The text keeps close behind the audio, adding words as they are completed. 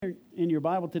your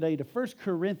Bible today to 1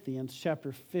 Corinthians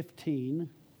chapter 15,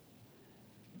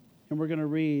 and we're going to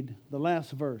read the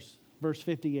last verse, verse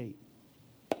 58.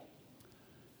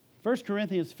 1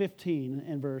 Corinthians 15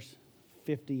 and verse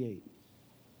 58.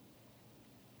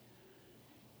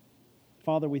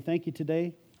 Father, we thank you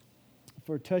today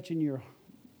for touching your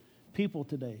people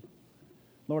today.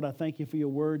 Lord, I thank you for your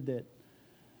word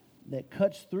that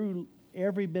cuts through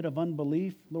every bit of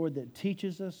unbelief, Lord, that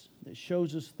teaches us, that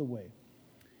shows us the way.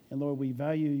 And Lord, we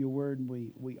value your word and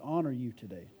we honor you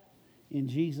today. In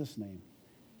Jesus' name,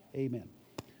 amen.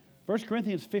 1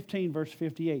 Corinthians 15, verse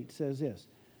 58 says this,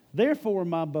 "Therefore,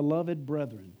 my beloved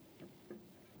brethren,"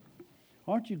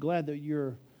 aren't you glad that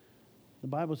the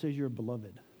Bible says you're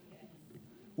beloved?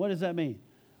 What does that mean?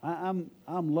 I'm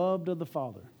loved of the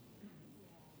Father.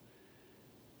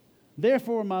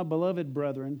 "Therefore, my beloved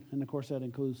brethren," and of course that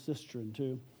includes sistren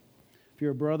too, if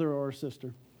you're a brother or a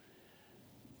sister,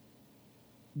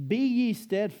 "be ye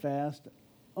steadfast,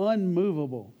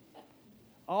 unmovable,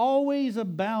 always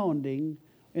abounding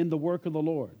in the work of the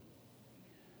Lord.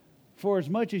 For as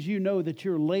much as you know that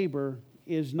your labor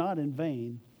is not in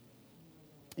vain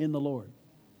in the Lord."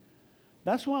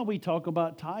 That's why we talk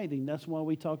about tithing. That's why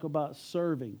we talk about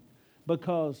serving.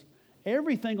 Because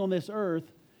everything on this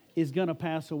earth is going to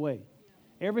pass away.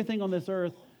 Everything on this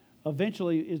earth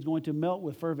eventually is going to melt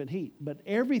with fervent heat. But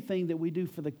everything that we do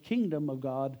for the kingdom of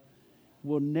God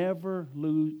will never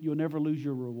lose. You'll never lose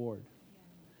your reward.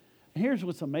 And here's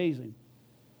what's amazing.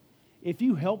 If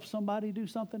you help somebody do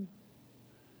something,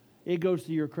 it goes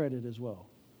to your credit as well.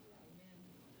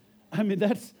 I mean,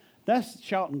 that's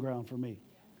shouting ground for me.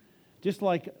 Just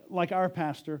like our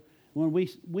pastor, when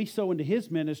we sow into his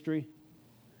ministry,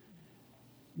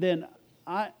 then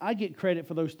I get credit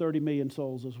for those 30 million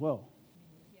souls as well.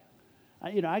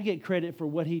 I get credit for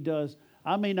what he does.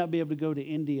 I may not be able to go to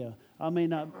India. I may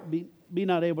not be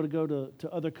not able to go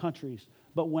to other countries.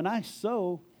 But when I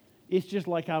sow, it's just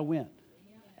like I went.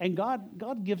 And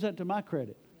God gives that to my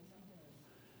credit.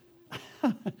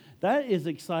 That is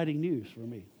exciting news for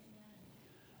me.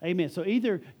 Amen. So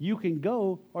either you can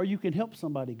go or you can help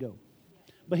somebody go.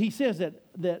 But he says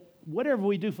that whatever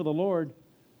we do for the Lord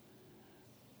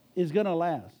is going to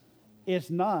last. It's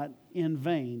not in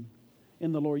vain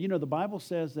in the Lord. You know, the Bible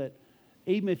says that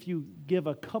even if you give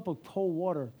a cup of cold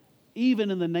water,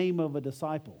 even in the name of a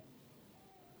disciple.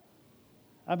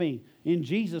 I mean, in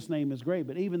Jesus' name is great,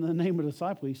 but even in the name of a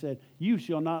disciple, he said, you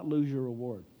shall not lose your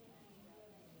reward.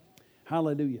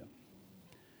 Hallelujah.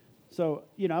 So,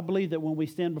 I believe that when we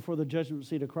stand before the judgment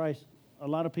seat of Christ, a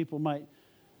lot of people might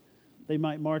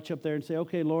march up there and say,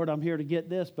 okay, Lord, I'm here to get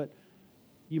this, but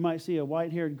you might see a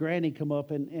white-haired granny come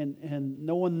up and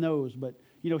no one knows, but,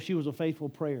 she was a faithful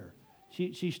prayer.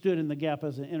 She stood in the gap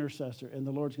as an intercessor, and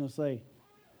the Lord's going to say,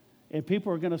 and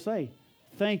people are going to say,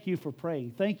 thank you for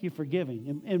praying, thank you for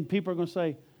giving, and people are going to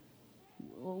say,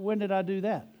 when did I do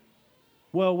that?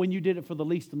 Well, when you did it for the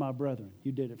least of my brethren,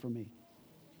 you did it for me.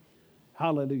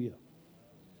 Hallelujah.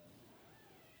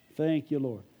 Thank you,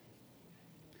 Lord.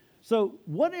 So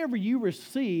whatever you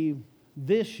receive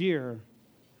this year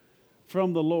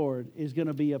from the Lord is going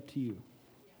to be up to you.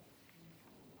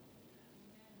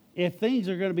 If things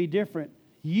are going to be different,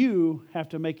 you have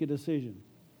to make a decision.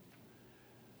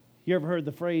 You ever heard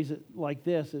the phrase like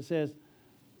this? It says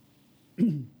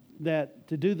that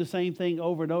to do the same thing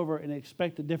over and over and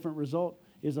expect a different result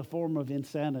is a form of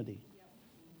insanity.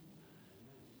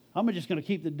 I'm just going to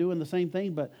keep doing the same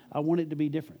thing, but I want it to be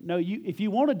different. No, if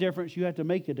you want a difference, you have to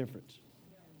make a difference.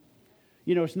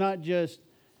 It's not just,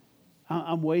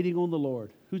 I'm waiting on the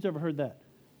Lord. Who's ever heard that?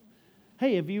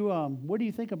 Hey, what do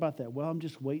you think about that? Well, I'm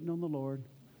just waiting on the Lord.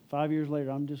 5 years later,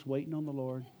 I'm just waiting on the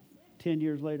Lord. 10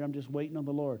 years later, I'm just waiting on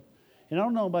the Lord. And I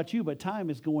don't know about you, but time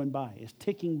is going by. It's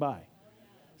ticking by.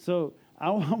 So I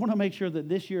want to make sure that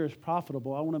this year is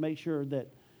profitable. I want to make sure that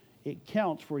it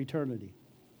counts for eternity.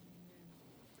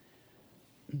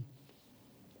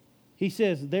 He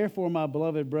says, therefore, my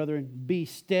beloved brethren, be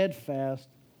steadfast,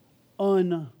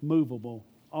 unmovable,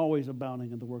 always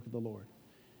abounding in the work of the Lord.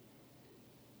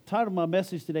 The title of my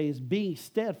message today is Being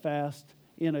Steadfast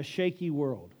in a Shaky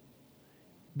World.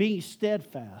 Being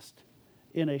steadfast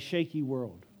in a shaky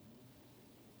world.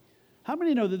 How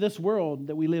many know that this world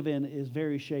that we live in is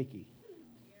very shaky?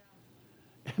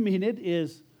 I mean, it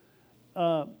is,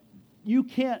 you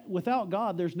can't, without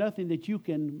God, there's nothing that you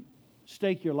can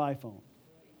stake your life on.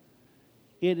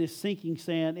 It is sinking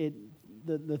sand.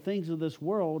 The things of this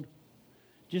world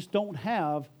just don't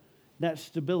have that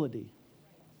stability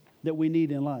that we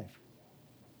need in life.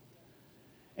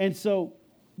 And so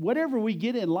whatever we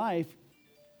get in life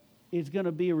is going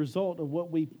to be a result of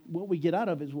what we get out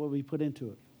of it is what we put into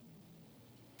it.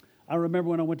 I remember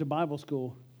when I went to Bible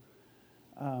school,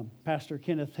 Pastor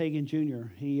Kenneth Hagin Jr.,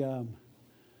 he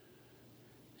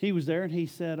was there, and he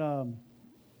said,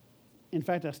 in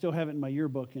fact, I still have it in my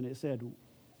yearbook, and it said,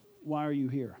 "Why are you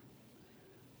here?"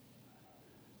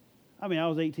 I mean, I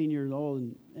was 18 years old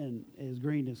and as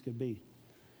green as could be,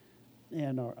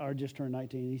 and I just turned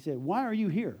 19. He said, "Why are you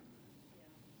here?"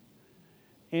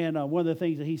 And one of the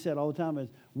things that he said all the time is,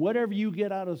 whatever you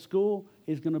get out of school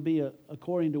is going to be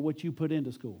according to what you put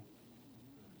into school.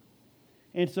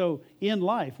 And so in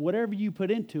life, whatever you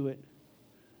put into it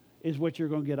is what you're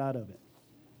going to get out of it.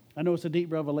 I know it's a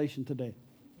deep revelation today.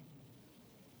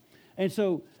 And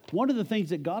so one of the things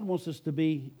that God wants us to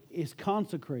be is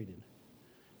consecrated.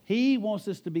 He wants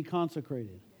us to be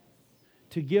consecrated,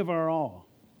 to give our all.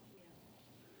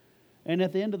 And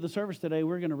at the end of the service today,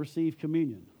 we're going to receive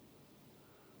communion.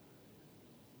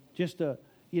 Just to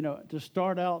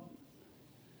start out,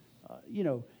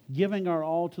 giving our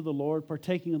all to the Lord,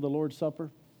 partaking of the Lord's Supper.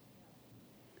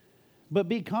 But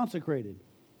be consecrated.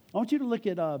 I want you to look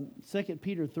at 2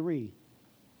 Peter 3.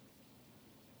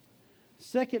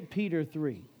 2 Peter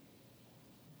 3.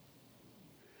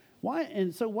 Why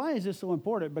is this so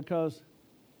important? Because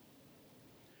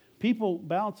people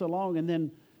bounce along, and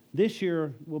then this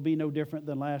year will be no different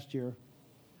than last year.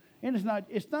 And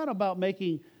it's not about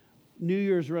making New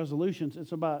Year's resolutions.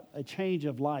 It's about a change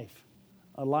of life,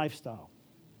 a lifestyle.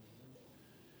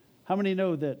 How many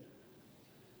know that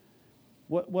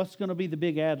what's going to be the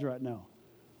big ads right now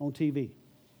on TV?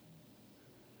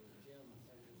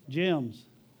 Gyms,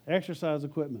 exercise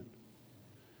equipment,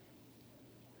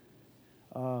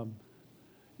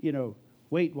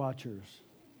 Weight Watchers,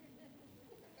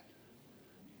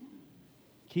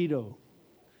 keto.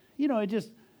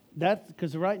 That's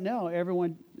because right now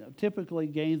everyone typically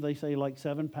gains, they say, like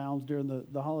 7 pounds during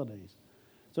the holidays.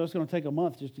 So it's going to take a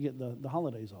month just to get the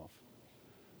holidays off.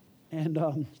 And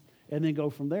then go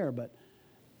from there. But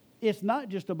it's not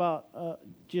just about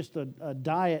just a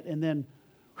diet and then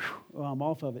I'm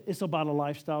off of it. It's about a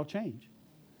lifestyle change.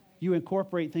 You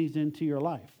incorporate things into your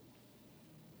life.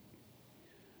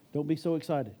 Don't be so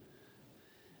excited.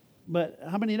 But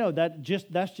how many know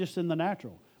that's just in the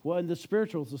natural? Well, in the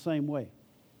spiritual, it's the same way.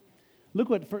 Look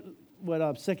what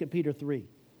 2 Peter 3.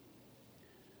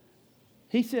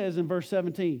 He says in verse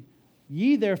 17,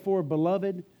 "Ye therefore,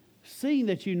 beloved, seeing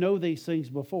that you know these things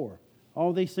before,"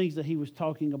 all these things that he was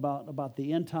talking about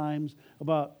the end times,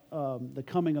 about the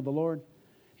coming of the Lord.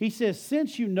 He says,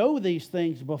 "Since you know these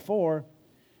things before,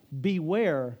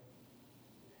 beware,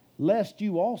 lest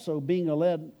you also, being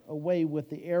led away with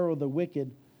the error of the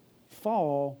wicked,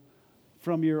 fall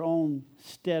from your own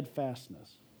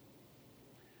steadfastness."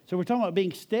 So we're talking about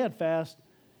being steadfast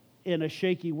in a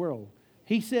shaky world.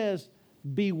 He says,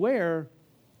 beware,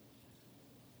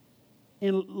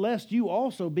 lest you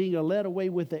also, being led away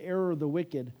with the error of the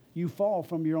wicked, you fall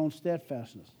from your own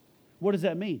steadfastness. What does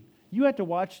that mean? You have to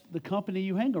watch the company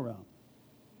you hang around.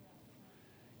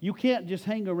 You can't just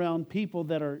hang around people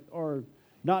that are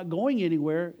not going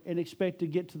anywhere and expect to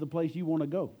get to the place you want to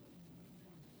go.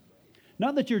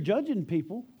 Not that you're judging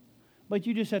people, but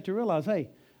you just have to realize,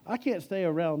 hey, I can't stay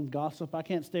around gossip. I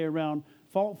can't stay around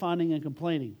fault finding and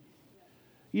complaining.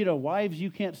 Wives, you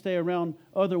can't stay around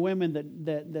other women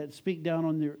that speak down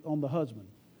on the husband.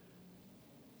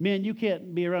 Men, you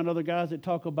can't be around other guys that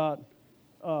talk about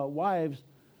wives,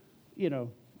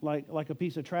 like a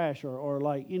piece of trash or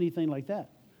like anything like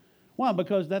that. Why?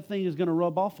 Because that thing is going to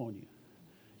rub off on you.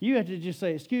 You have to just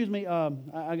say, "Excuse me,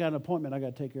 I got an appointment I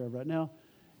got to take care of right now."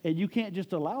 And you can't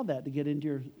just allow that to get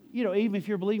into your, even if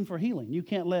you're believing for healing, you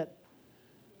can't let,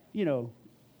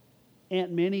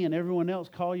 Aunt Minnie and everyone else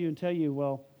call you and tell you,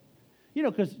 well,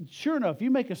 because sure enough,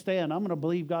 you make a stand, I'm going to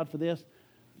believe God for this,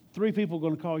 3 people are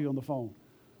going to call you on the phone.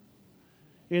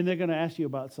 And they're going to ask you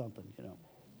about something,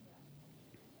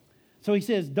 So he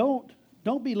says, don't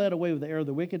be led away with the error of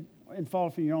the wicked and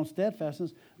fall from your own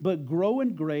steadfastness, but grow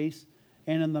in grace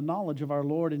and in the knowledge of our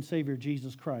Lord and Savior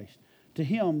Jesus Christ. To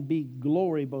him be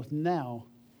glory both now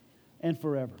and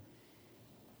forever.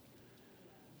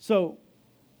 So,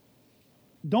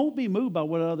 don't be moved by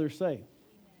what others say.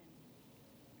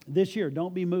 This year,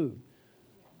 don't be moved.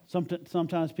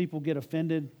 Sometimes people get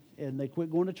offended and they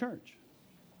quit going to church.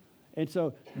 And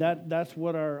so that's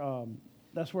where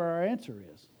our answer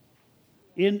is.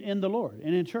 In the Lord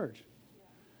and in church.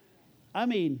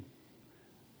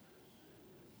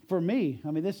 For me,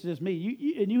 this is just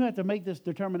me. And you have to make this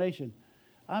determination.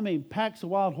 Packs of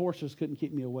wild horses couldn't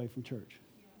keep me away from church.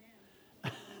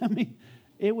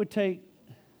 It would take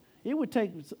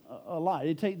a lot.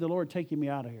 It'd take the Lord taking me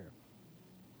out of here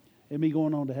and me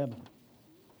going on to heaven.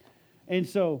 And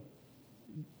so,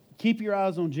 Keep your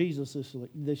eyes on Jesus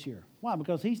this year. Why?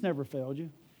 Because He's never failed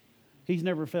you. He's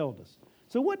never failed us.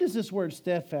 So what does this word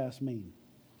steadfast mean?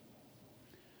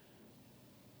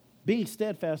 Being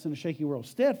steadfast in a shaky world.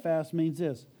 Steadfast means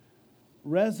this: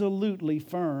 resolutely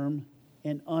firm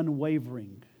and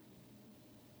unwavering.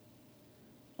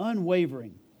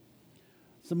 Unwavering.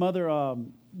 Some other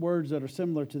words that are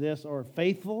similar to this are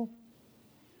faithful,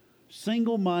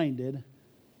 single-minded,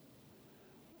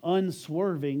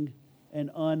 unswerving, and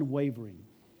unwavering.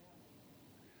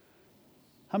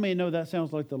 How many know that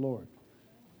sounds like the Lord?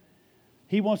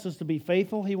 He wants us to be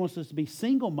faithful. He wants us to be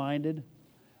single-minded,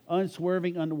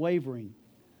 unswerving, unwavering,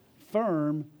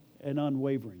 firm, and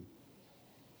unwavering.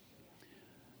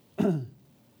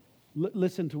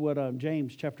 Listen to what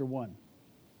James chapter 1.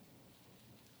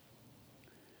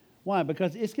 Why?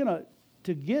 Because it's going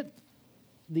to get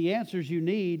the answers you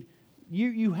need,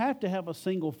 you have to have a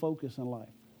single focus in life.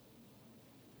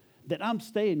 That I'm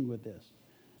staying with this.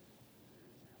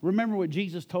 Remember what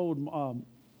Jesus told, how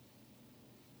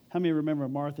many remember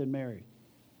Martha and Mary?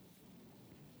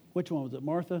 Which one was it?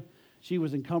 Martha? She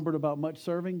was encumbered about much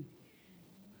serving.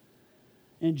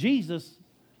 And Jesus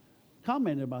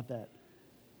commented about that.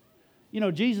 You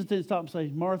know, Jesus didn't stop and say,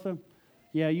 Martha,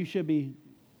 yeah, you should be,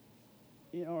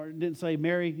 or didn't say,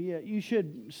 Mary, yeah, you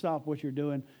should stop what you're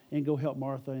doing and go help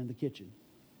Martha in the kitchen.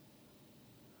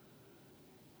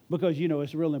 Because,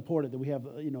 it's real important that we have,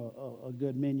 a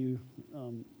good menu,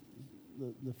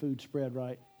 the food spread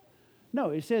right.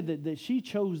 No, it said that she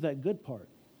chose that good part.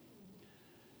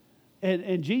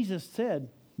 And Jesus said,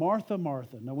 Martha,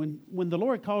 Martha. Now, when the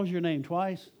Lord calls your name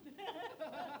twice,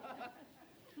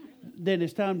 then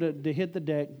it's time to hit the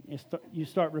deck and you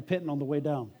start repenting on the way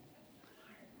down.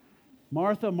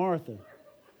 Martha, Martha.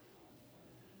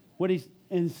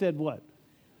 And said what?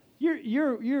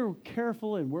 You're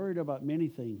careful and worried about many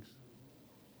things.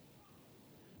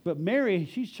 But Mary,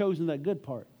 she's chosen that good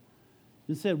part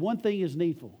and said one thing is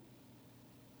needful.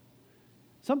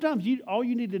 Sometimes all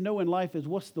you need to know in life is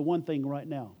what's the one thing right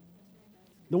now.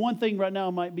 The one thing right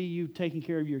now might be you taking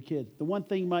care of your kids. The one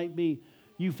thing might be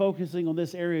you focusing on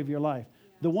this area of your life.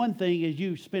 The one thing is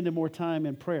you spending more time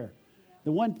in prayer.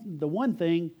 The one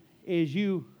thing is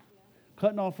you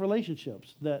cutting off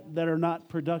relationships that are not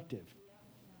productive.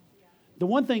 The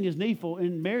one thing is needful,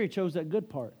 and Mary chose that good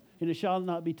part, and it shall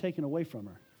not be taken away from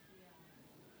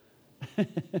her.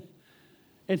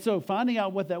 And so finding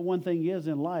out what that one thing is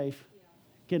in life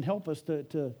can help us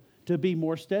to be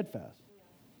more steadfast.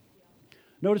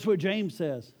 Notice what James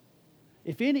says.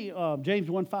 James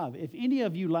 1:5, if any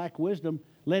of you lack wisdom,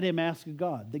 let him ask of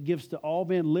God, that gives to all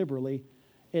men liberally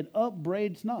and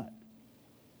upbraids not.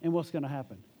 And what's going to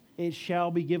happen? It shall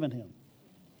be given him.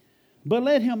 But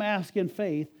let him ask in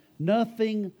faith,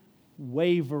 nothing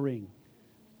wavering.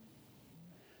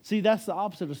 See, that's the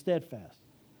opposite of steadfast.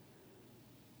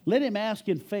 Let him ask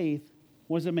in faith.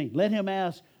 What does it mean? Let him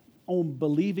ask on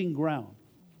believing ground.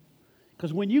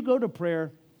 Because when you go to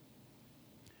prayer,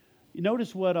 you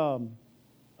notice what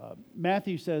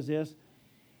Matthew says is,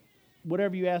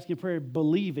 whatever you ask in prayer,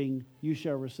 believing, you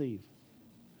shall receive.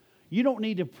 You don't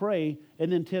need to pray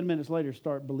and then 10 minutes later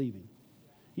start believing.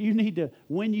 You need to,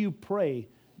 when you pray,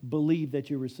 believe that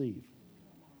you receive.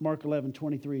 Mark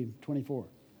 11:23 and 24.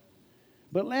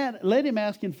 But let him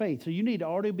ask in faith. So you need to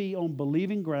already be on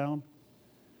believing ground.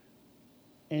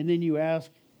 And then you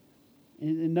ask,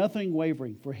 and nothing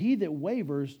wavering. For he that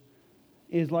wavers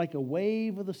is like a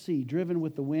wave of the sea, driven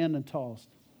with the wind and tossed.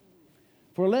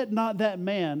 For let not that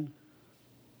man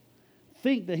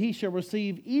think that he shall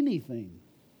receive anything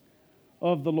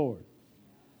of the Lord.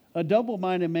 A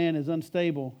double-minded man is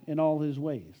unstable in all his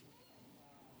ways.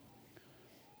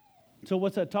 So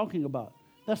what's that talking about?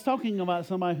 That's talking about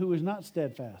somebody who is not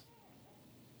steadfast.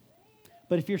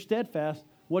 But if you're steadfast,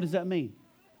 what does that mean?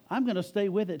 I'm going to stay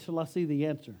with it till I see the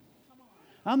answer.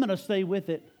 I'm going to stay with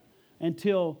it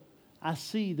until I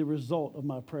see the result of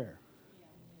my prayer.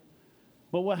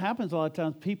 But what happens a lot of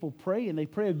times, people pray and they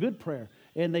pray a good prayer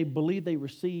and they believe they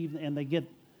receive and they get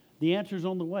the answers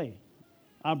on the way.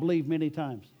 I believe many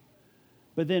times.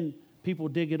 But then people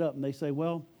dig it up and they say,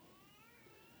 well,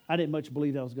 I didn't much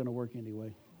believe that was going to work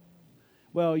anyway.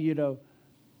 Well,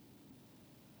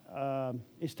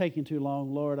 it's taking too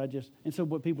long, Lord. And so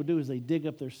what people do is they dig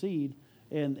up their seed,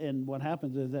 and what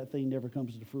happens is that thing never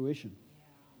comes to fruition.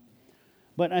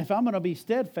 But if I'm going to be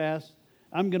steadfast,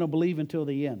 I'm going to believe until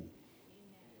the end.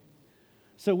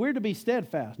 So we're to be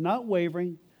steadfast, not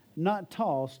wavering, not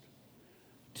tossed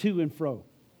to and fro.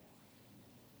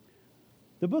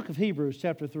 The book of Hebrews,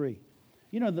 chapter 3.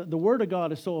 The Word of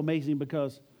God is so amazing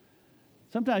because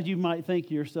sometimes you might think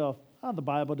to yourself, oh, the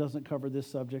Bible doesn't cover this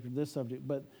subject or this subject,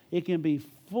 but it can be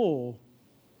full,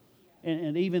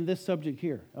 and even this subject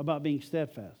here about being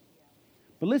steadfast.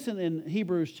 But listen in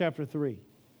Hebrews chapter 3.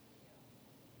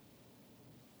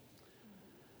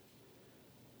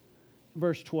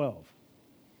 Verse 12.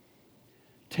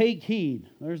 Take heed.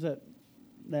 There's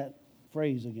that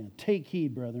phrase again. Take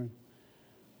heed, brethren,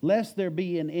 lest there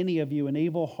be in any of you an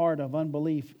evil heart of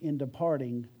unbelief in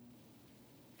departing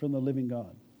from the living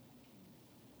God.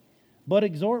 But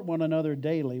exhort one another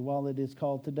daily while it is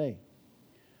called today,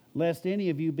 lest any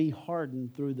of you be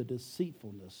hardened through the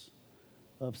deceitfulness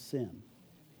of sin.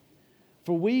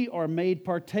 For we are made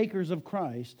partakers of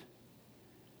Christ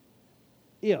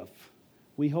if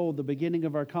we hold the beginning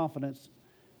of our confidence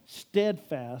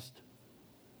steadfast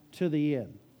to the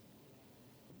end.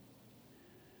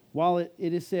 While it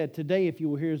is said, today if you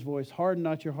will hear his voice, harden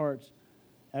not your hearts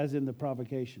as in the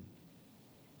provocation.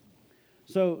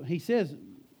 So he says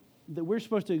that we're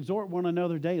supposed to exhort one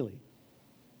another daily.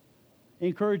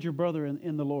 Encourage your brother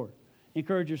in the Lord.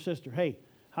 Encourage your sister. Hey,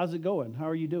 how's it going? How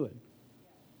are you doing?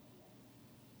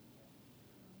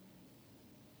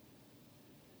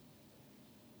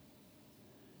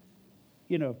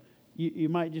 You know, you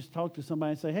might just talk to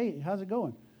somebody and say, hey, how's it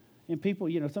going? And people,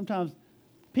 sometimes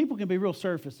people can be real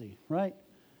surfacey, right?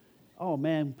 Oh,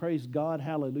 man, praise God,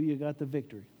 hallelujah, got the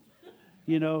victory.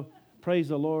 Praise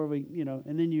the Lord,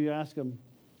 and then you ask them,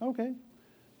 okay,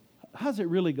 how's it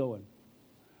really going?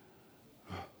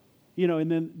 And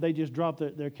then they just drop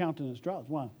their countenance drops.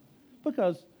 Why?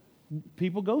 Because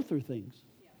people go through things.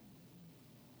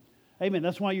 Amen.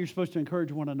 That's why you're supposed to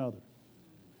encourage one another.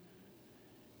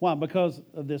 Why? Because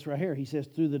of this right here. He says,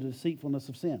 through the deceitfulness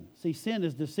of sin. See, sin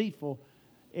is deceitful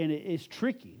and it's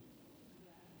tricky.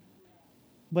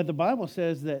 But the Bible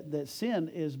says that sin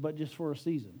is but just for a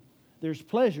season. There's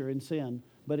pleasure in sin,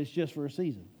 but it's just for a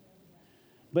season.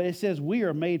 But it says we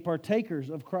are made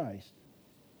partakers of Christ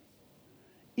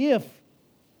if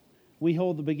we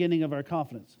hold the beginning of our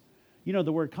confidence.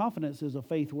 The word confidence is a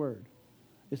faith word.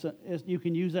 You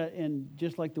can use that in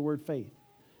just like the word faith.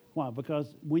 Why?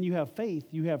 Because when you have faith,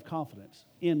 you have confidence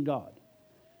in God.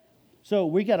 So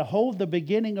we got to hold the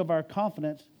beginning of our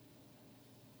confidence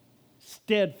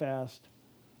steadfast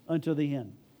until the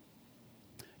end.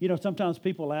 Sometimes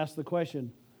people ask the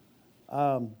question,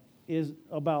 is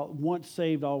about once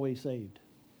saved, always saved.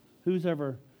 Who's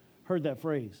ever heard that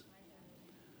phrase?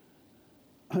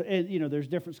 And, there's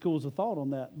different schools of thought on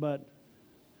that, but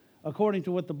according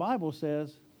to what the Bible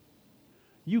says,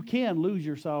 you can lose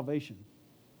your salvation.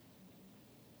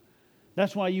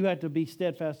 That's why you have to be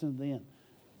steadfast unto the end.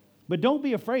 But don't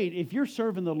be afraid. If you're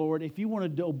serving the Lord, if you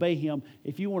want to obey Him,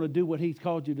 if you want to do what He's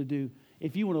called you to do,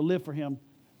 if you want to live for Him,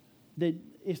 then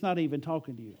it's not even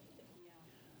talking to you.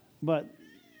 But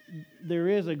there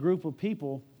is a group of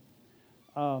people,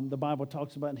 the Bible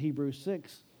talks about in Hebrews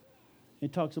 6.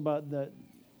 It talks about the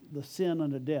sin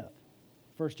unto death.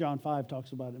 1 John 5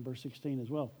 talks about it in verse 16 as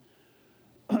well.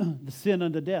 The sin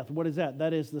unto death. What is that?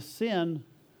 That is the sin,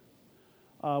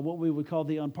 what we would call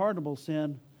the unpardonable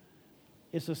sin.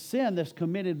 It's a sin that's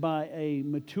committed by a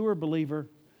mature believer,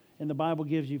 and the Bible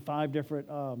gives you 5 different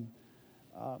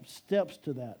steps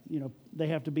to that. They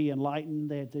have to be enlightened.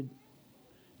 They have to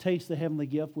taste the heavenly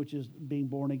gift, which is being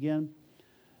born again.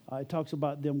 It talks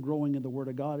about them growing in the Word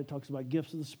of God. It talks about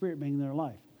gifts of the Spirit being in their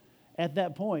life. At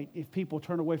that point, if people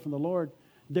turn away from the Lord,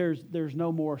 there's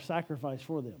no more sacrifice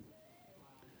for them.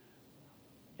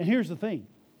 And here's the thing.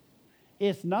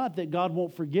 It's not that God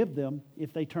won't forgive them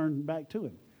if they turn back to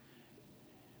Him.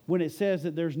 When it says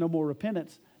that there's no more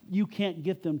repentance, you can't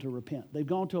get them to repent. They've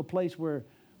gone to a place where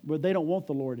they don't want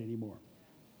the Lord anymore.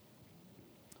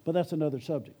 But that's another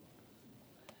subject.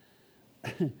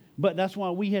 But that's why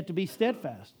we have to be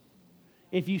steadfast.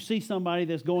 If you see somebody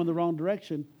that's going the wrong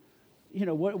direction,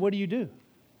 what do?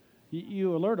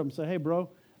 You alert them. Say, hey, bro,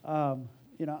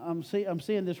 I'm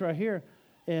seeing this right here,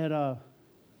 and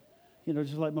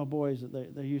just like my boys,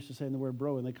 they're used to saying the word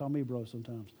bro, and they call me bro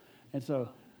sometimes. And so,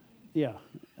 yeah,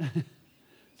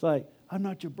 it's like, I'm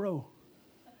not your bro,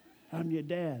 I'm your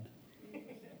dad.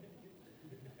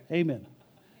 Amen.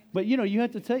 But you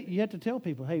have to tell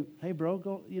people, hey, bro,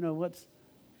 go.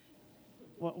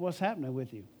 What's happening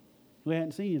with you? We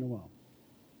hadn't seen you in a while.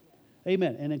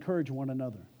 Amen. And encourage one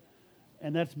another,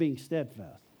 and that's being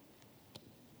steadfast.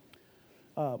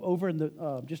 Over in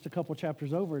the just a couple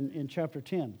chapters over in chapter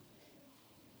 10.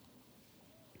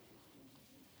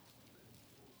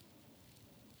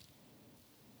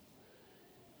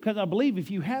 Because I believe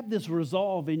if you have this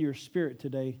resolve in your spirit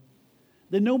today,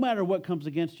 then no matter what comes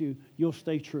against you, you'll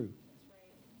stay true.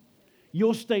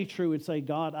 You'll stay true and say,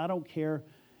 God, I don't care.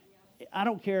 I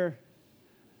don't care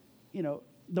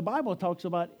the Bible talks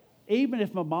about even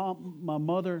if my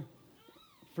mother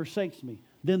forsakes me,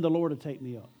 then the Lord will take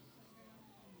me up.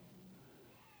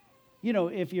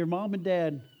 If your mom and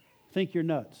dad think you're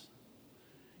nuts,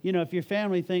 if your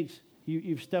family thinks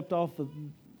you've stepped off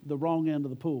the wrong end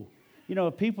of the pool,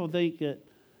 if people think that,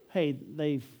 hey,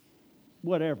 they've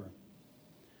whatever,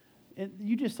 and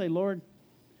you just say, Lord,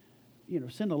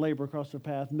 send a laborer across their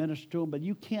path, minister to them, but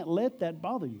you can't let that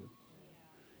bother you.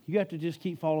 You have to just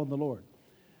keep following the Lord.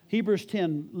 Hebrews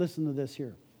 10, listen to this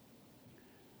here.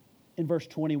 In verse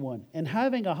 21, and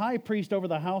having a high priest over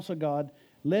the house of God,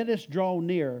 let us draw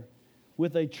near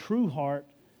with a true heart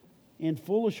in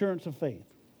full assurance of faith,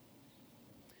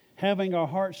 having our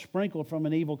hearts sprinkled from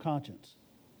an evil conscience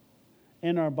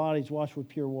and our bodies washed with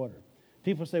pure water.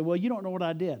 People say, well, you don't know what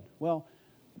I did. Well,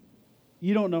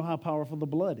 you don't know how powerful the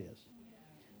blood is.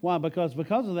 Why? Because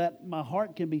of that, my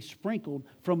heart can be sprinkled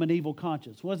from an evil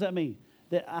conscience. What does that mean?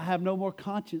 That I have no more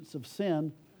conscience of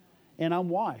sin and I'm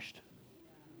washed.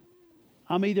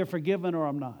 I'm either forgiven or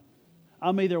I'm not.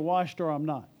 I'm either washed or I'm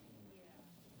not.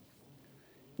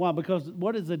 Why? Because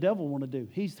what does the devil want to do?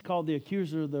 He's called the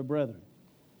accuser of the brethren.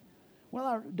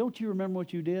 Well, don't you remember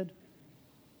what you did?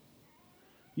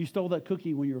 You stole that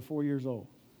cookie when you were 4 years old.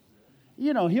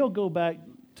 He'll go back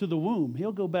to the womb.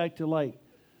 He'll go back to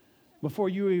before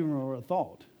you even were a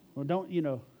thought. Or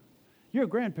your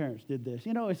grandparents did this.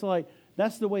 It's like,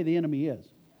 that's the way the enemy is.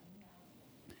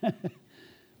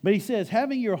 But he says,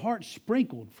 having your heart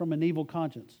sprinkled from an evil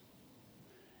conscience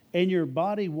and your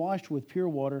body washed with pure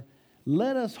water,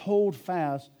 let us hold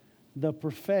fast the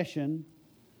profession,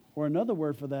 or another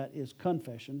word for that is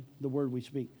confession, the word we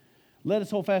speak. Let us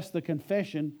hold fast the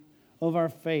confession of our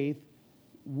faith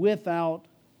without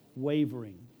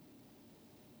wavering.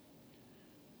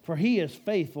 For he is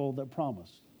faithful that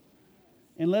promised.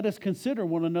 And let us consider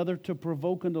one another to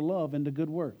provoke unto love and to good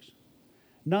works,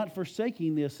 not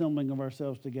forsaking the assembling of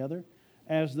ourselves together,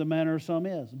 as the manner of some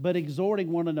is, but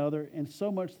exhorting one another, and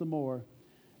so much the more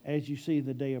as you see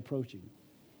the day approaching.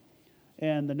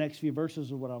 And the next few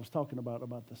verses are what I was talking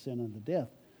about the sin and the death.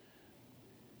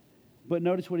 But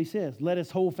notice what he says. Let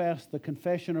us hold fast the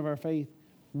confession of our faith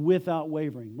without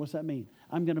wavering. What's that mean?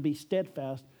 I'm going to be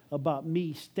steadfast about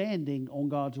me standing on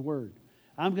God's word.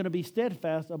 I'm going to be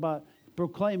steadfast about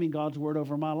proclaiming God's word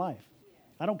over my life.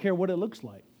 I don't care what it looks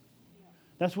like.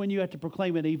 That's when you have to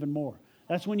proclaim it even more.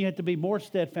 That's when you have to be more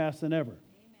steadfast than ever.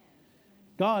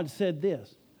 God said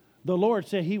this. The Lord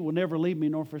said he will never leave me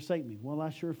nor forsake me. Well, I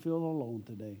sure feel alone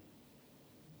today.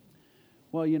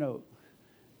 Well,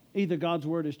 either God's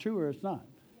word is true or it's not.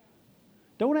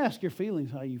 Don't ask your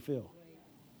feelings how you feel.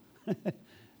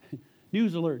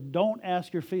 News alert, don't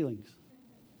ask your feelings.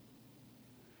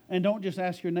 And don't just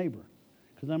ask your neighbor,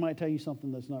 because I might tell you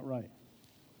something that's not right.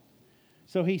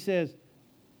 So he says,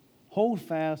 hold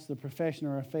fast the profession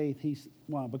of our faith.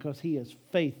 Why? Because he is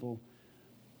faithful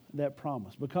that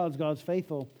promise. Because God's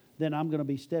faithful, then I'm going to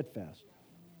be steadfast.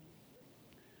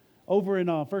 Over in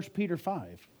 1 Peter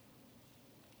 5.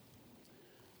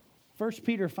 1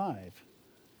 Peter 5.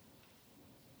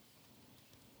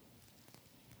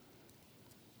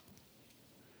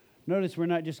 Notice we're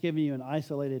not just giving you an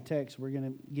isolated text. We're going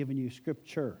to giving you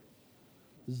scriptures.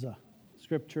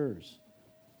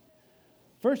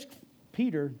 1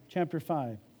 Peter chapter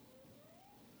 5.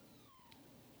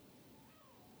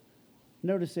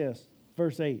 Notice this,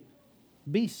 verse 8.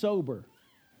 Be sober.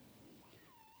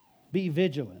 Be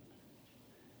vigilant.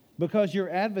 Because your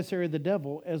adversary, the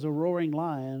devil, as a roaring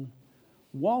lion,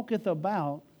 walketh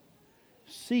about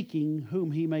seeking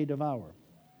whom he may devour.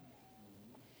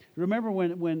 Remember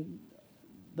when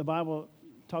the Bible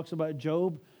talks about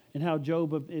Job and how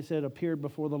Job, it said, appeared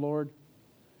before the Lord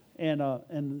and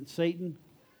Satan?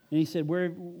 And he said,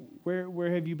 where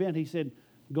have you been? He said,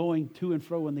 going to and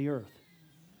fro in the earth.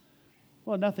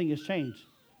 Well, nothing has changed.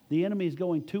 The enemy is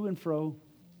going to and fro,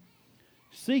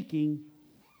 seeking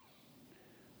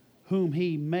whom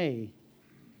he may.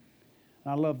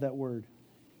 I love that word,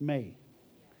 may.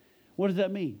 What does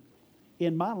that mean?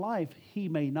 In my life, he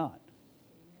may not.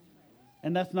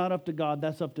 And that's not up to God,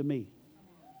 that's up to me.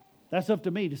 That's up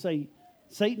to me to say,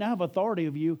 Satan, I have authority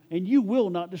of you, and you will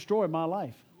not destroy my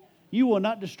life. You will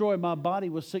not destroy my body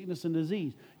with sickness and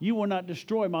disease. You will not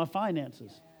destroy my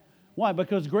finances. Why?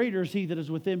 Because greater is he that is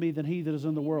within me than he that is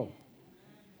in the world.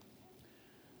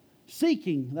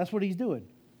 Seeking, that's what he's doing.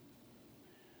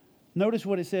 Notice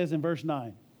what it says in verse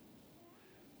 9.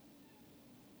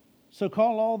 So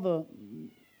call all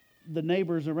the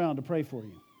neighbors around to pray for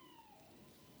you.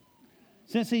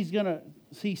 Since he's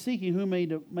seeking whom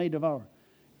may devour.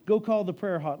 Go call the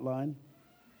prayer hotline,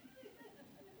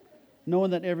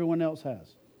 knowing that everyone else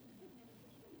has.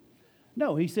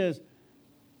 No, he says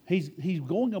he's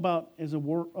going about as a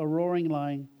roaring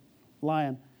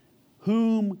lion,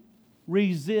 whom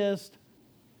resist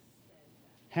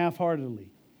half-heartedly.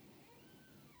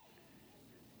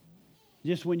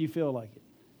 Just when you feel like it.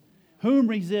 Whom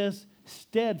resist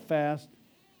steadfast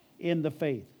in the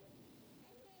faith.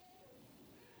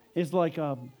 It's like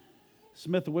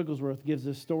Smith Wigglesworth gives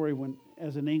this story when,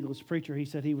 as an English preacher, he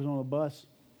said he was on a bus.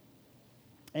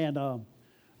 And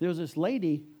there was this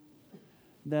lady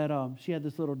that she had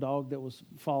this little dog that was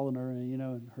following her, and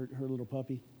and her little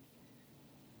puppy.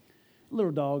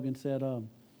 Little dog, and said,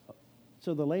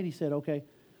 so the lady said, okay,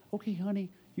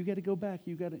 honey, you got to go back.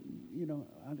 You got to,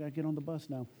 I got to get on the bus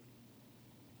now.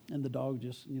 And the dog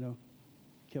just,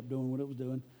 kept doing what it was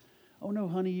doing. Oh, no,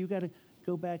 honey, you got to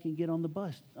go back and get on the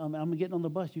bus. I'm getting on the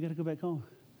bus. You got to go back home.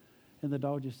 And the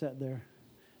dog just sat there.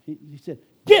 He said,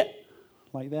 get!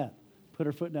 Like that. Put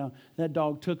her foot down. That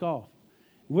dog took off.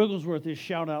 Wigglesworth just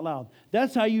shout out loud.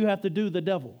 That's how you have to do the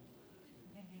devil.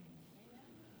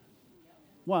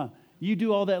 Why? You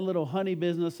do all that little honey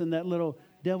business and that little,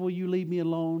 devil, you leave me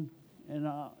alone. And,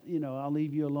 I'll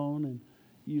leave you alone and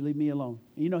you leave me alone.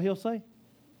 And he'll say,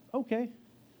 okay.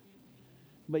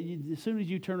 But as soon as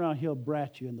you turn around, he'll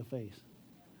brat you in the face.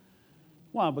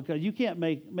 Why? Because you can't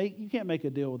make a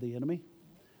deal with the enemy.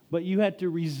 But you have to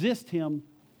resist him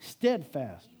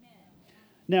steadfast.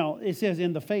 Now, it says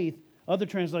in the faith. Other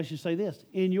translations say this,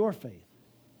 in your faith.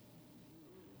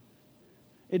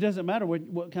 It doesn't matter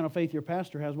what kind of faith your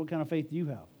pastor has, what kind of faith you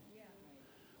have. Yeah.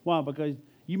 Why? Because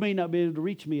you may not be able to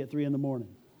reach me at 3 a.m.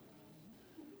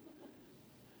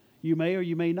 You may or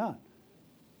you may not.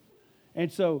 And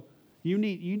so you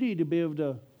need to be able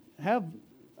to have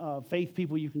faith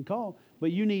people you can call,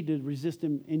 but you need to resist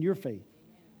him in your faith.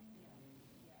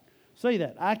 Say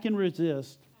that. I can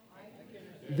resist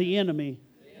the enemy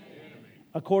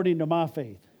according to my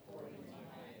faith.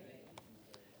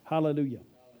 Hallelujah.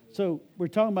 So we're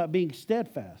talking about being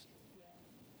steadfast.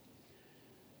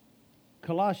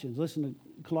 Colossians, listen to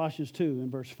Colossians 2 in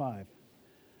verse 5.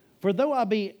 For though I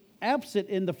be absent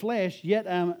in the flesh, yet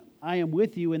I am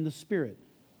with you in the spirit.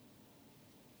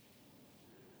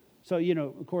 So,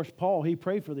 of course, Paul, he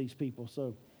prayed for these people.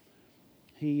 So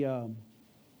he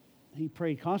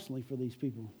prayed constantly for these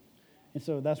people. And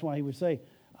so that's why he would say,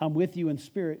 I'm with you in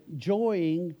spirit,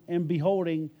 joying and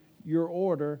beholding your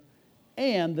order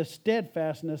and the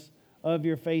steadfastness of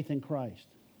your faith in Christ.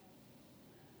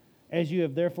 As you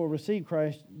have therefore received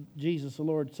Christ Jesus the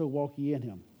Lord, so walk ye in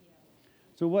him.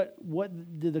 So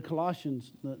what did the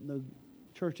Colossians, the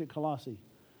church at Colossae,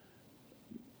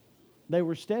 they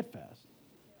were steadfast.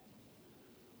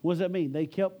 What does that mean? They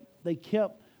kept,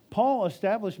 Paul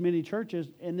established many churches,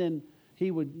 and then he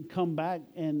would come back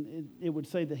and it would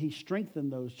say that he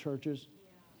strengthened those churches.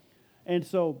 Yeah. And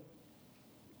so,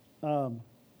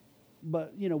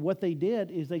 but what they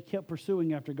did is they kept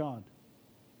pursuing after God.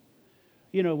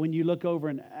 When you look over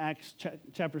in Acts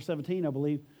chapter 17, I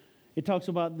believe, it talks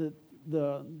about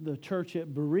the church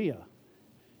at Berea. It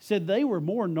said they were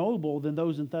more noble than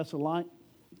those in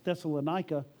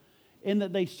Thessalonica in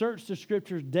that they searched the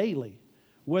scriptures daily,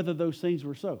 whether those things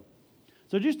were so.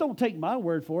 So just don't take my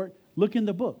word for it. Look in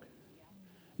the book.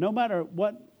 No matter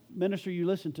what minister you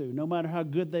listen to, no matter how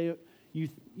good you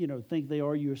think they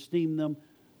are, you esteem them,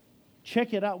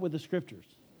 check it out with the scriptures.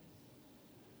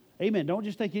 Amen. Don't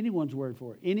just take anyone's word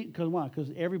for it. Because why? Because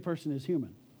every person is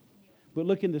human. But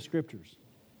look in the scriptures.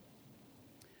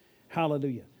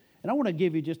 Hallelujah. And I want to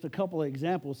give you just a couple of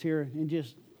examples here and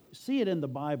just see it in the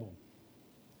Bible.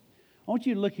 I want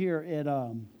you to look here at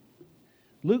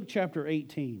Luke chapter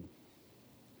 18.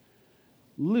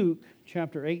 Luke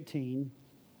chapter 18.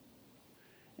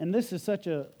 And this is such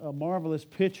a marvelous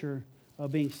picture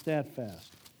of being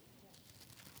steadfast.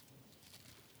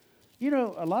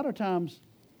 A lot of times,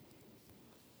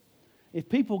 if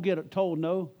people get told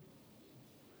no,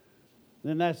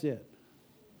 then that's it.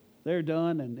 They're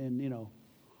done and.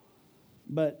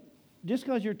 But just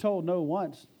because you're told no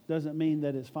once doesn't mean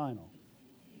that it's final.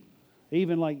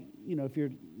 Even like, if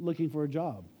you're looking for a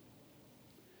job.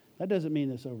 That doesn't mean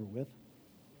it's over with.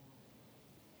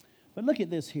 But look at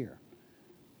this here.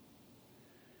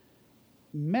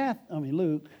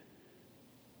 Luke.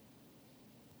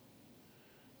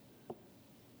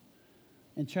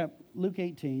 In Luke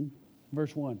 18,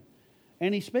 verse 1.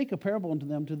 And he spake a parable unto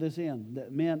them to this end,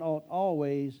 that men ought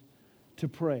always to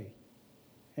pray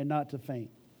and not to faint.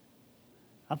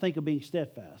 I think of being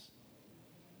steadfast.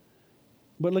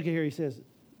 But look at here, he says,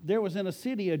 there was in a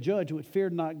city a judge which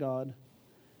feared not God,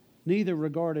 neither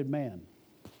regarded man.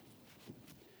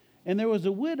 And there was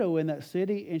a widow in that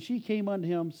city, and she came unto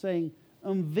him, saying,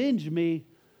 avenge me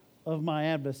of my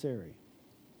adversary.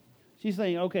 She's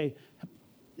saying, okay,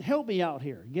 help me out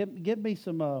here. Give me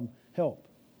some help.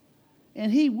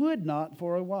 And he would not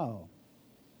for a while.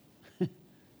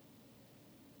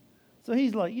 So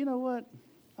he's like, you know what?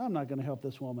 I'm not going to help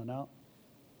this woman out.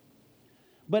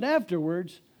 But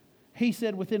afterwards, he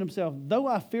said within himself, though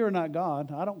I fear not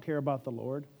God, I don't care about the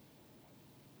Lord.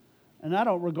 And I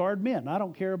don't regard men. I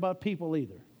don't care about people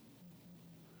either.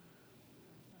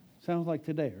 Sounds like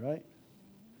today, right?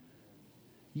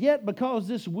 Yet because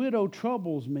this widow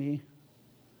troubles me,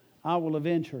 I will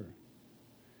avenge her.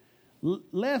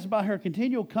 Lest by her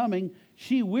continual coming,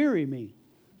 she weary me.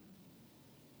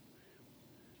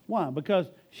 Why? Because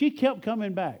she kept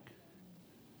coming back.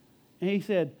 And he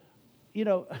said, you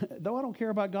know, though I don't care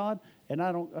about God, and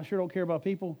I sure don't care about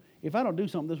people, if I don't do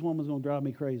something, this woman's going to drive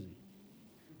me crazy.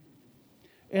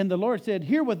 And the Lord said,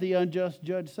 hear what the unjust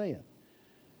judge saith.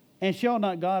 And shall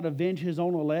not God avenge his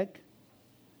own elect,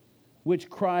 which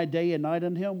cry day and night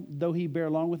unto him, though he bear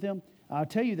along with them? I'll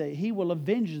tell you that he will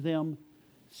avenge them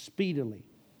speedily.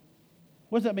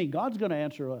 What does that mean? God's going to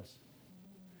answer us.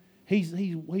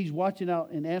 He's watching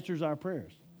out and answers our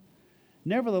prayers.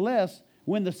 Nevertheless,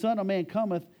 when the Son of Man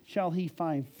cometh, shall he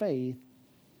find faith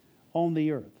on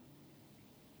the earth?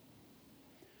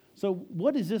 So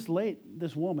what does this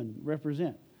woman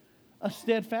represent? A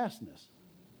steadfastness.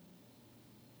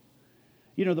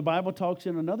 You know, the Bible talks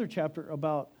in another chapter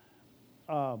about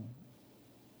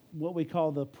what we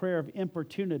call the prayer of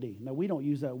importunity. Now, we don't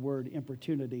use that word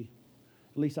importunity.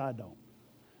 At least I don't.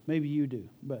 Maybe you do.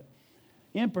 But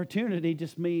importunity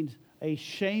just means a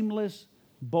shameless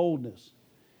boldness.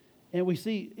 And we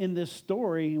see in this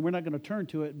story, and we're not going to turn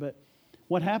to it, but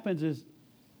what happens is,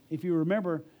 if you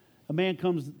remember, a man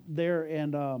comes there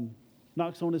and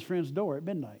knocks on his friend's door at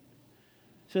midnight.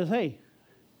 Says, hey,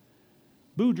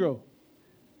 Boudreaux,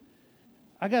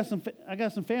 I got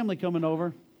some family coming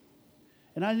over,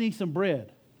 and I need some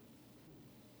bread.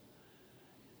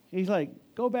 He's like,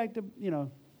 go back to,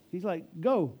 he's like,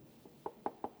 go.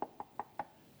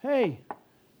 Hey,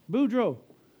 Boudreaux.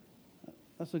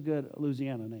 That's a good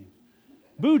Louisiana name.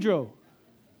 Boudreaux.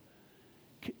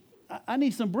 I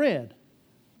need some bread.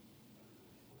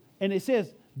 And it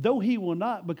says, though he will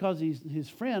not, because he's his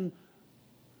friend,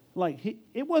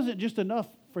 it wasn't just enough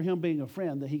for him being a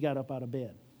friend that he got up out of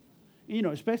bed. You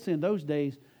know, especially in those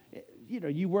days,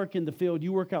 you work in the field,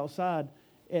 you work outside,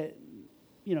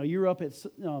 you're up at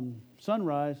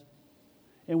sunrise,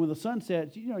 and when the sun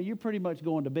sets, you're pretty much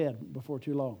going to bed before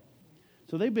too long.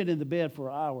 So they've been in the bed for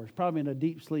hours, probably in a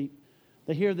deep sleep.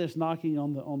 They hear this knocking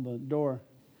on the door.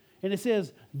 And it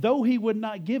says, though he would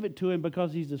not give it to him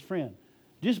because he's his friend.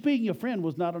 Just being a friend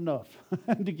was not enough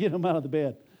to get him out of the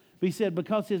bed. But he said,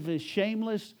 because of his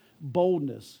shameless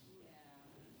boldness.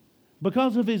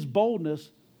 Because of his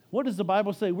boldness, what does the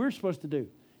Bible say we're supposed to do?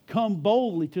 Come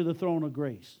boldly to the throne of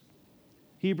grace.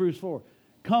 Hebrews 4.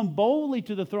 Come boldly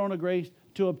to the throne of grace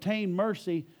to obtain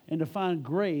mercy and to find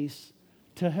grace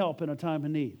to help in a time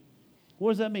of need.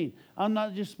 What does that mean? I'm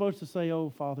not just supposed to say,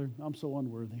 oh, Father, I'm so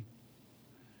unworthy.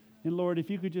 And Lord, if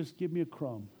you could just give me a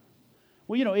crumb.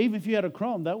 Well, even if you had a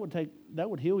crumb, that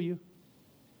would heal you.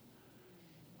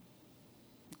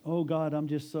 Oh, God,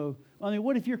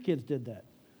 what if your kids did that?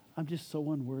 I'm just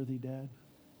so unworthy, Dad.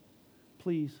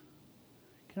 Please,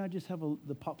 can I just have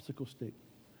the popsicle stick?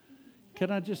 I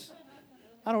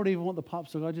don't even want the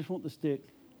popsicle, I just want the stick.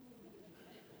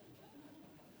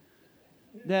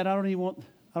 Dad, I don't even want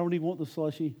the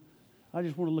slushie. I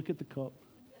just want to look at the cup.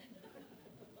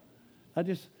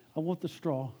 I want the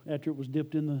straw after it was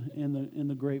dipped in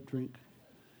the grape drink.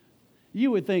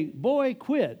 You would think, boy,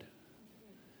 quit.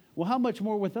 Well, how much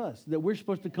more with us, that we're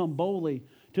supposed to come boldly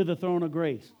to the throne of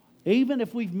grace, even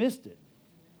if we've missed it.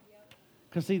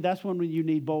 Because, see, that's when you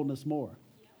need boldness more.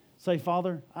 Say,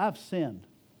 Father, I've sinned.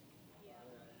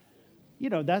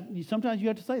 Sometimes you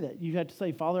have to say that. You have to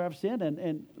say, Father, I've sinned,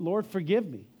 and Lord, forgive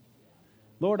me.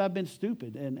 Lord, I've been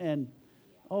stupid, and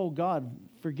oh, God,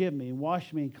 forgive me, and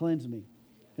wash me, and cleanse me.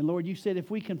 And Lord, you said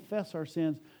if we confess our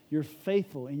sins, you're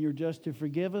faithful and you're just to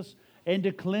forgive us and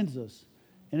to cleanse us.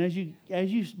 And as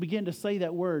you begin to say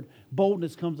that word,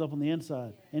 boldness comes up on the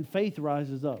inside and faith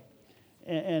rises up.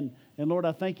 And Lord,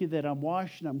 I thank you that I'm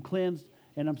washed and I'm cleansed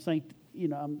and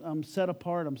I'm set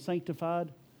apart, I'm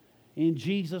sanctified in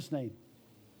Jesus' name.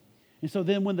 And so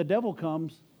then when the devil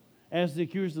comes as the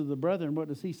accuser of the brethren, what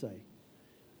does he say?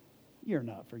 You're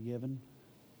not forgiven.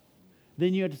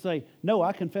 Then you have to say, no,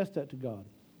 I confess that to God.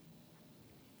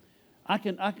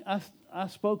 I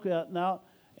spoke out now,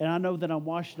 and I know that I'm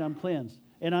washed and I'm cleansed.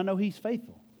 And I know he's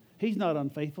faithful. He's not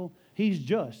unfaithful. He's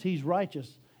just. He's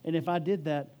righteous. And if I did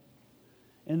that,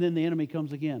 and then the enemy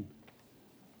comes again,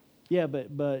 Yeah,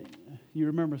 but you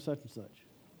remember such and such.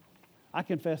 I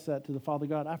confess that to the Father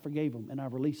God. I forgave him, and I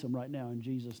release him right now in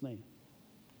Jesus' name.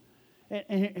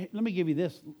 And let me give you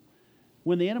this.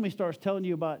 When the enemy starts telling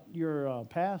you about your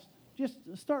past, just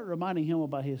start reminding him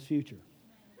about his future.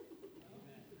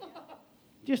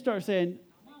 Just start saying,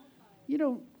 you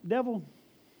know, devil,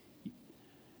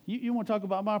 you want to talk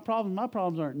about my problems? My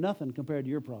problems aren't nothing compared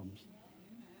to your problems.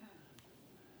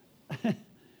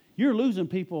 You're losing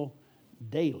people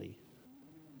daily.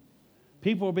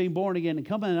 People are being born again and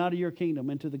coming out of your kingdom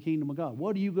into the kingdom of God.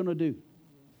 What are you going to do?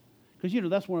 Because, you know,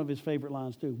 that's one of his favorite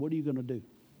lines too. What are you going to do?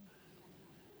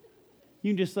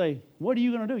 You can just say, what are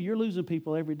you going to do? You're losing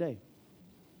people every day.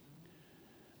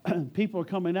 People are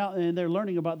coming out and they're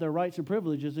learning about their rights and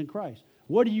privileges in Christ.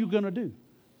 What are you going to do?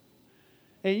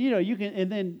 And, you know, you can,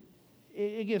 and then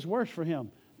it gets worse for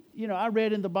him. You know, I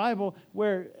read in the Bible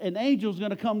where an angel's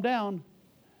going to come down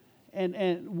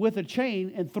and with a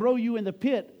chain and throw you in the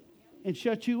pit and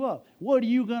shut you up. What are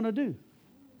you going to do?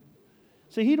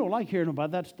 See, he don't like hearing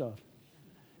about that stuff.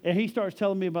 And he starts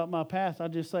telling me about my past. I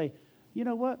just say, you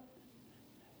know what?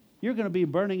 You're going to be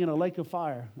burning in a lake of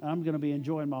fire. And I'm going to be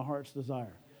enjoying my heart's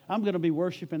desire. I'm going to be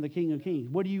worshiping the King of Kings.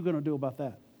 What are you going to do about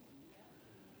that?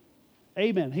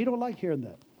 Amen. He don't like hearing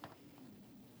that.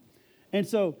 And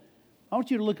so I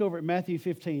want you to look over at Matthew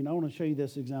 15. I want to show you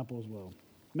this example as well.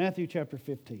 Matthew chapter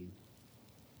 15.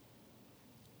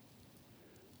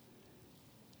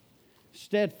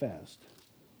 Steadfast,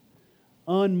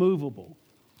 unmovable,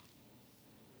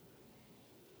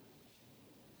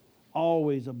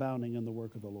 always abounding in the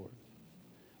work of the Lord.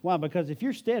 Why? Because if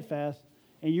you're steadfast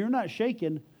and you're not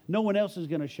shaken, no one else is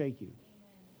going to shake you.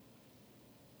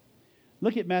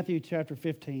 Look at Matthew chapter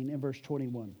 15 and verse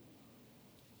 21.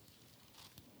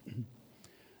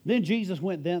 Then Jesus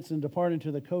went thence and departed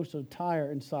to the coast of Tyre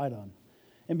and Sidon.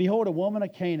 And behold, a woman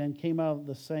of Canaan came out of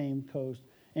the same coast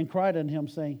and cried unto him,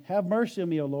 saying, Have mercy on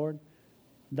me, O Lord,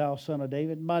 thou son of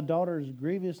David. My daughter is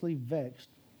grievously vexed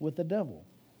with the devil.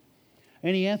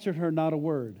 And he answered her not a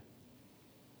word.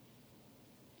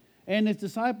 And his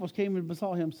disciples came and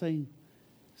besought him, saying,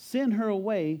 Send her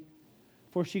away,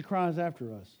 for she cries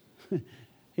after us.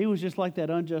 He was just like that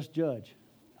unjust judge.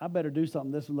 I better do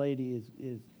something. This lady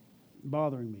is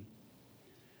bothering me.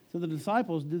 So the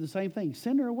disciples do the same thing.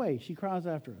 Send her away. She cries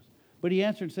after us. But he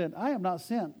answered and said, I am not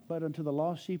sent but unto the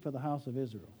lost sheep of the house of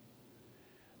Israel.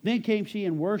 Then came she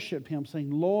and worshipped him,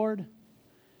 saying, Lord,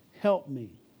 help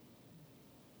me.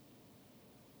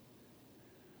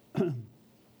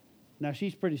 Now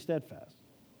she's pretty steadfast.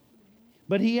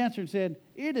 But he answered and said,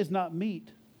 It is not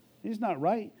meet, it is not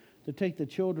right to take the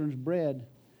children's bread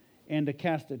and to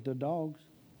cast it to dogs.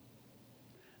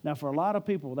 Now for a lot of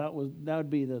people, that would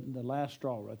be the last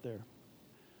straw right there.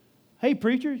 Hey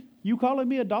preacher, you calling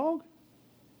me a dog?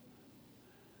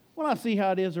 Well, I see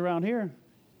how it is around here.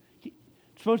 You're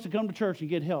supposed to come to church and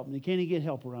get help, and you can't even get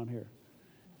help around here.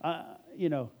 You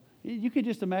know, you could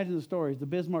just imagine the stories. The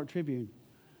Bismarck Tribune.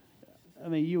 I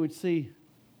mean, you would see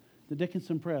the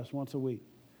Dickinson Press once a week.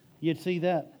 You'd see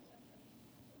that.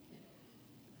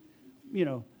 You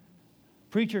know,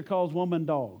 preacher calls woman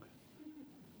dog.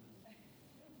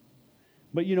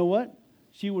 But you know what?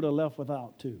 She would have left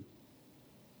without too.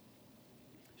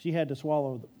 She had to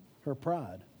swallow her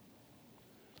pride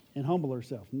and humble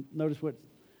herself. Notice what.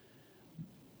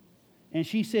 And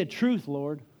she said, Truth,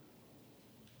 Lord.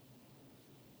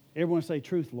 Everyone say,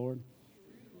 Truth, Lord.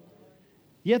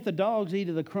 Yet the dogs eat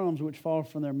of the crumbs which fall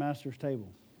from their master's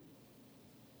table.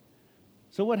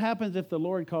 So what happens if the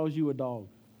Lord calls you a dog?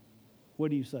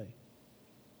 What do you say?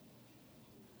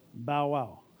 Bow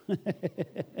wow.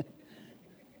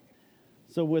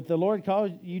 So what the Lord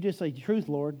calls, you just say, Truth,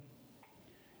 Lord.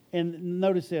 And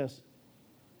notice this.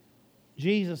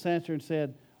 Jesus answered and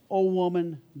said, O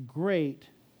woman, great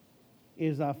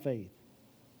is thy faith.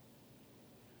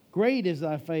 Great is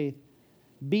thy faith.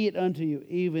 Be it unto you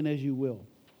even as you will.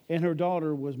 And her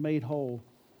daughter was made whole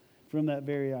from that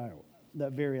very hour.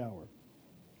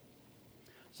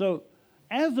 So,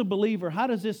 as a believer, how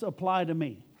does this apply to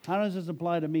me? How does this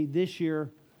apply to me this year?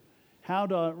 How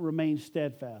do I remain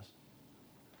steadfast?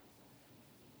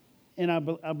 And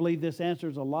I believe this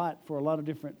answers a lot for a lot of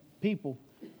different people.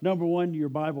 Number one, your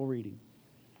Bible reading.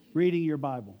 Reading your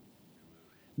Bible.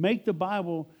 Make the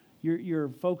Bible your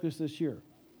focus this year.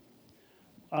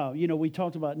 You know, we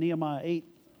talked about Nehemiah 8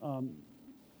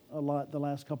 a lot the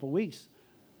last couple of weeks.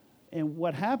 And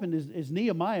what happened is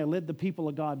Nehemiah led the people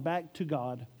of God back to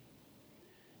God.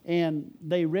 And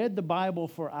they read the Bible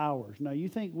for hours. Now, you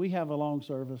think we have a long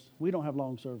service. We don't have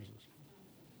long services.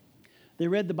 They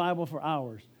read the Bible for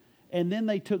hours. And then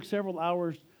they took several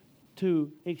hours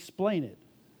to explain it.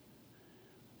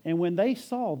 And when they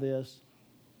saw this,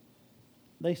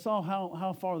 they saw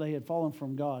how far they had fallen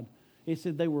from God. It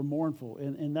said they were mournful.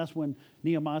 And that's when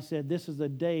Nehemiah said, this is a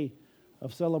day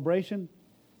of celebration.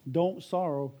 Don't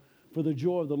sorrow, for the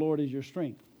joy of the Lord is your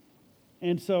strength.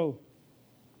 And so,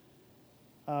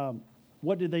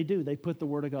 what did they do? They put the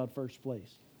Word of God first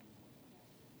place.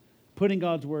 Putting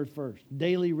God's Word first.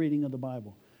 Daily reading of the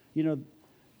Bible. You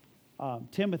know,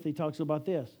 Timothy talks about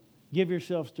this. Give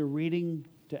yourselves to reading,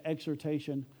 to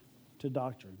exhortation, to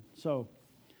doctrine. So,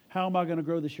 how am I going to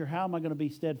grow this year? How am I going to be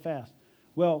steadfast?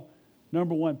 Well,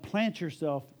 number one, plant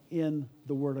yourself in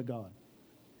the Word of God.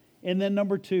 And then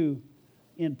number two,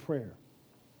 in prayer.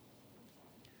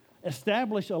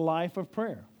 Establish a life of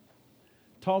prayer.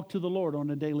 Talk to the Lord on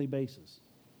a daily basis.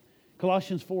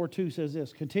 Colossians 4:2 says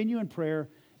this, continue in prayer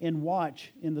and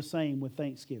watch in the same with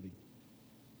thanksgiving.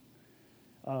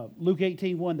 Luke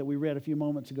 18:1 that we read a few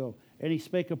moments ago. And he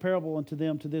spake a parable unto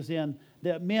them to this end,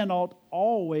 that men ought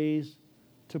always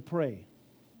to pray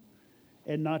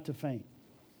and not to faint.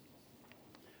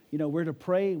 You know, we're to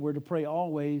pray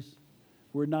always.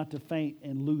 We're not to faint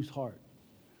and lose heart.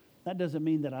 That doesn't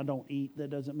mean that I don't eat. That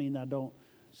doesn't mean I don't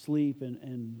sleep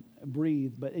and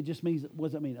breathe. But it just means, what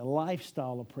does it mean? A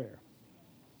lifestyle of prayer.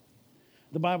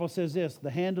 The Bible says this,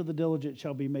 the hand of the diligent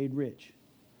shall be made rich.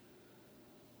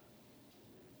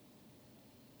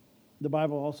 The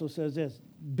Bible also says this,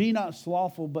 be not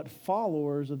slothful, but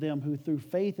followers of them who through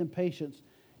faith and patience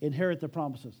inherit the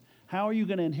promises. How are you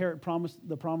going to inherit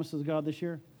the promises of God this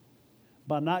year?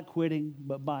 By not quitting,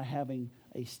 but by having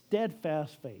a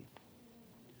steadfast faith.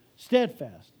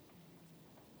 Steadfast.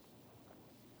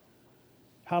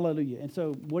 Hallelujah. And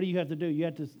so what do you have to do? You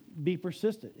have to be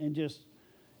persistent and just,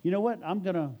 you know what? I'm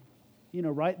going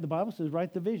to, write, the Bible says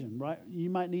write the vision, right?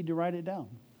 You might need to write it down.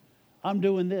 I'm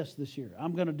doing this year.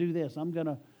 I'm going to do this. I'm going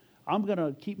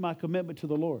to keep my commitment to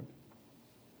the Lord.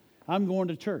 I'm going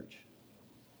to church.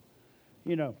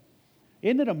 You know,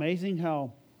 isn't it amazing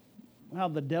how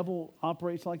the devil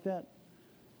operates like that?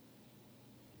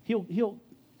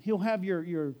 He'll have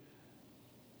your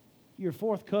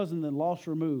fourth cousin that lost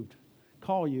removed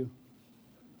call you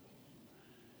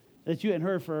that you hadn't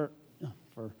heard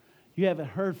you haven't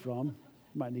heard from.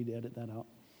 You might need to edit that out.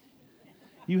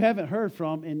 You haven't heard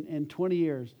from in 20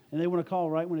 years, and they want to call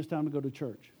right when it's time to go to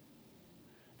church.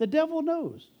 The devil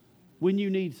knows when you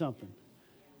need something.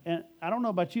 And I don't know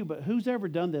about you, but who's ever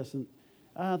done this? And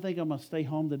I think I'm going to stay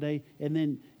home today. And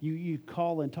then you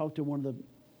call and talk to one of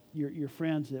your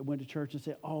friends that went to church and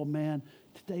say, oh, man,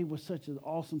 today was such an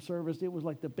awesome service. It was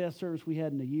like the best service we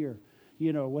had in a year,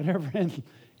 whatever. And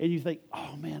you think,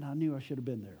 oh, man, I knew I should have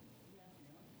been there.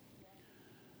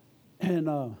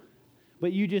 And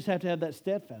but you just have to have that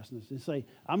steadfastness and say,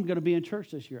 I'm going to be in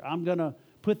church this year. I'm going to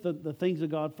put the things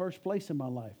of God first place in my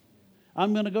life.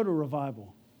 I'm going to go to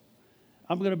revival.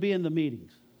 I'm going to be in the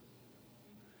meetings.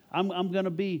 I'm going to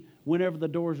be, whenever the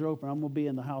doors are open, I'm going to be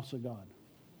in the house of God.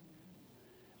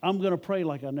 I'm going to pray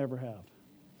like I never have.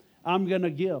 I'm going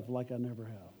to give like I never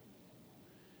have.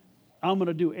 I'm going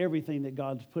to do everything that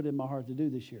God's put in my heart to do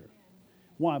this year.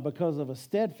 Why? Because of a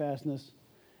steadfastness.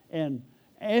 And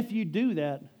if you do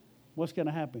that, what's going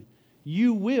to happen?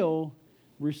 You will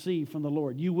receive from the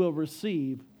Lord. You will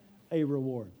receive a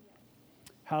reward.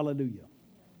 Hallelujah.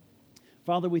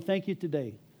 Father, we thank you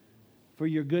today for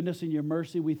your goodness and your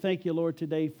mercy. We thank you, Lord,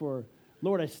 today for,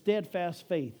 Lord, a steadfast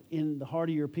faith in the heart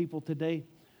of your people today.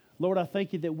 Lord, I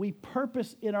thank you that we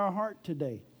purpose in our heart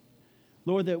today,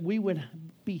 Lord, that we would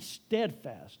be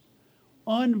steadfast,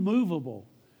 unmovable,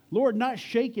 Lord, not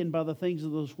shaken by the things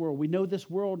of this world. We know this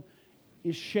world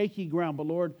is shaky ground, but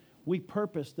Lord, we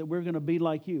purpose that we're going to be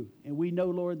like you. And we know,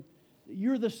 Lord,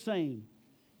 you're the same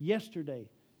yesterday,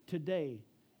 today,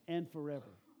 and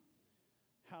forever.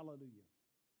 Hallelujah.